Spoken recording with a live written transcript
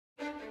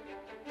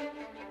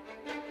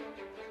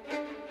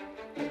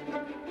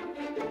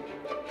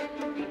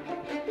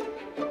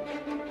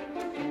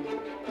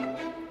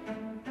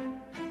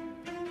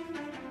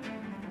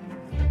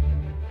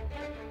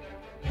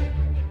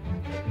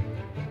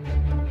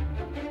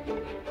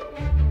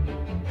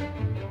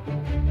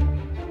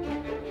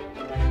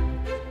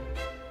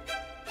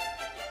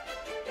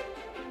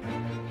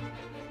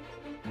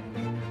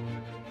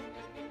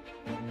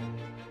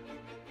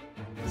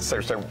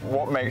So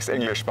what makes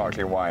English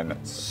sparkling wine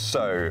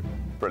so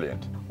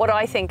brilliant? What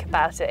I think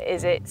about it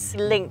is it's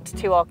linked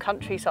to our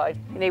countryside.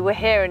 You know, we're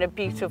here in a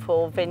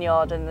beautiful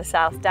vineyard in the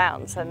South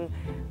Downs, and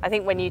I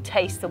think when you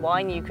taste the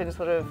wine, you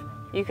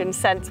can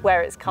sense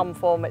where it's come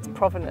from, its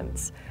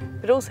provenance,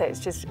 but also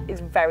it's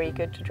very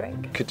good to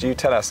drink. Could you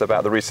tell us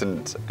about the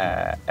recent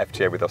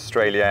FTA with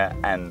Australia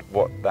and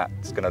what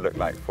that's going to look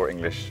like for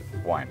English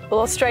wine?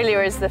 Well, Australia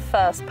is the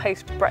first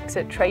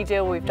post-Brexit trade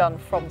deal we've done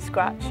from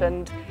scratch,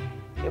 and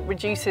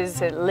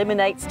it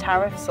eliminates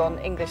tariffs on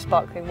English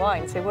sparkling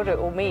wine. So what it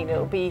will mean, it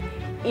will be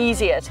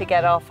easier to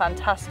get our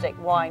fantastic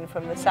wine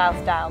from the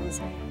South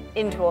Downs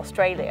into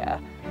Australia,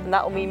 and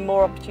that will mean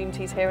more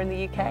opportunities here in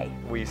the UK.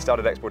 We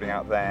started exporting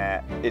out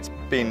there. It's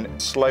been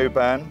slow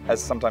burn,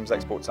 as sometimes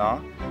exports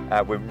are.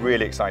 We're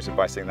really excited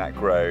by seeing that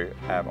grow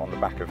on the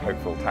back of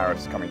hopeful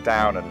tariffs coming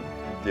down and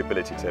the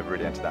ability to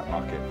really enter that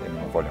market in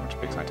more volume, which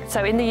will be exciting.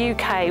 So in the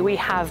UK, we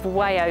have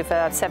way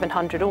over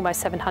 700, almost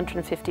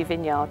 750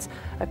 vineyards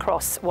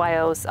across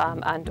Wales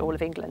and all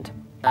of England.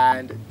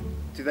 And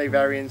do they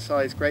vary in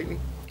size greatly?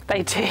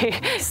 They do.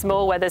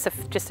 Small, where there's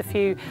just a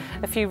few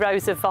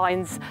rows of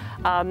vines,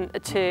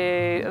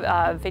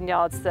 to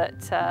vineyards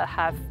that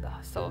have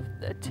sort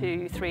of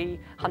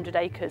 200-300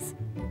 acres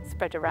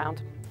spread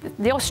around.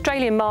 The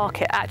Australian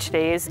market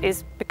actually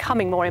is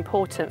becoming more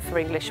important for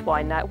English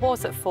wine now. It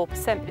was at 4%,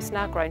 but it's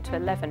now grown to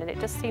 11%, and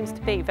it just seems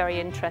to be very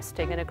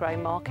interesting and a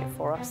growing market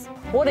for us.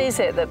 What is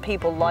it that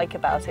people like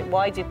about it?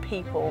 Why do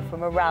people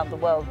from around the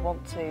world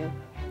want to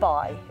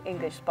buy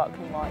English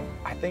sparkling wine?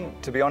 I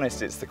think, to be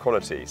honest, it's the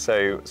quality.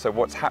 So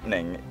what's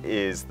happening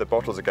is the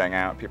bottles are going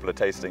out, people are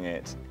tasting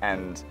it,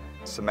 and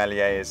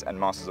sommeliers and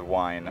masters of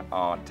wine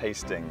are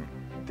tasting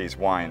these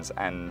wines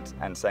and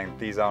saying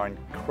these are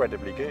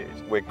incredibly good.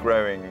 We're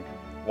growing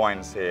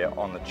wines here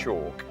on the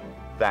chalk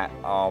that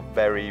are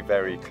very,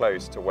 very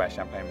close to where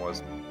Champagne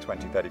was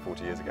 20, 30,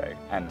 40 years ago.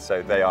 And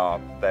so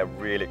they're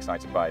really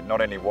excited by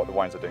not only what the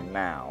wines are doing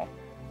now,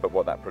 but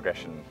what that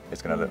progression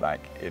is going to look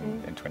like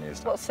in 20 years'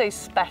 time. What's so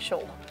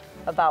special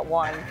about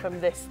wine from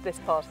this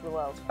part of the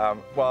world?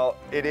 Well,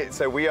 it is.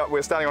 So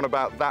we're standing on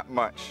about that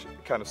much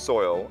kind of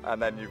soil, and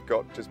then you've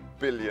got just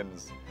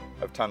billions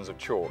of tons of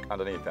chalk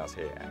underneath us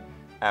here.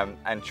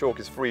 And chalk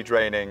is free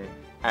draining,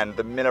 and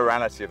the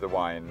minerality of the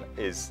wine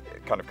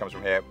kind of comes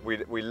from here.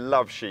 We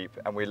love sheep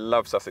and we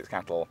love Sussex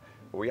cattle.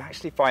 We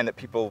actually find that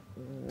people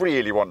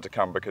really want to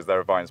come because there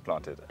are vines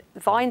planted.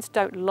 Vines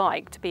don't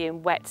like to be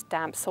in wet,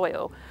 damp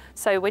soil.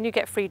 So when you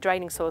get free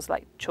draining soils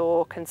like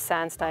chalk and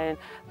sandstone,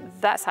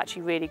 that's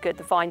actually really good.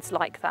 The vines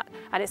like that.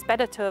 And it's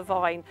better to a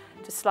vine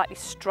to slightly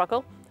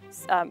struggle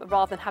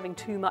rather than having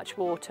too much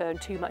water and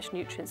too much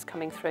nutrients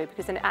coming through,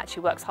 because then it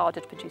actually works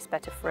harder to produce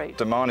better fruit.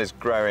 Demand is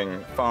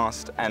growing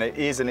fast, and it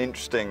is an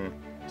interesting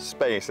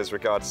space as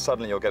regards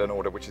suddenly you'll get an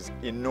order which is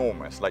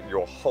enormous, like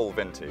your whole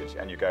vintage,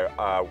 and you go,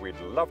 we'd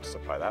love to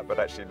supply that, but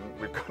actually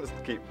we've got to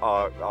keep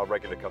our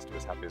regular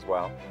customers happy as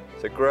well.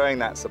 So growing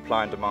that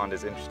supply and demand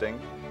is interesting.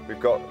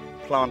 We've got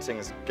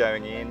plantings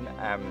going in,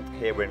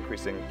 here we're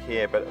increasing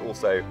here, but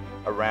also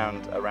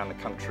around the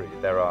country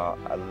there are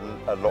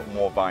a lot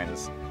more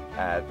vines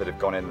that have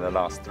gone in the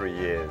last 3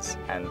 years,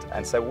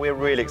 and so we're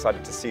really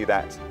excited to see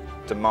that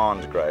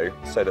demand grow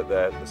so that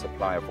the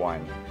supply of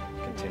wine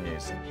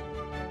continues.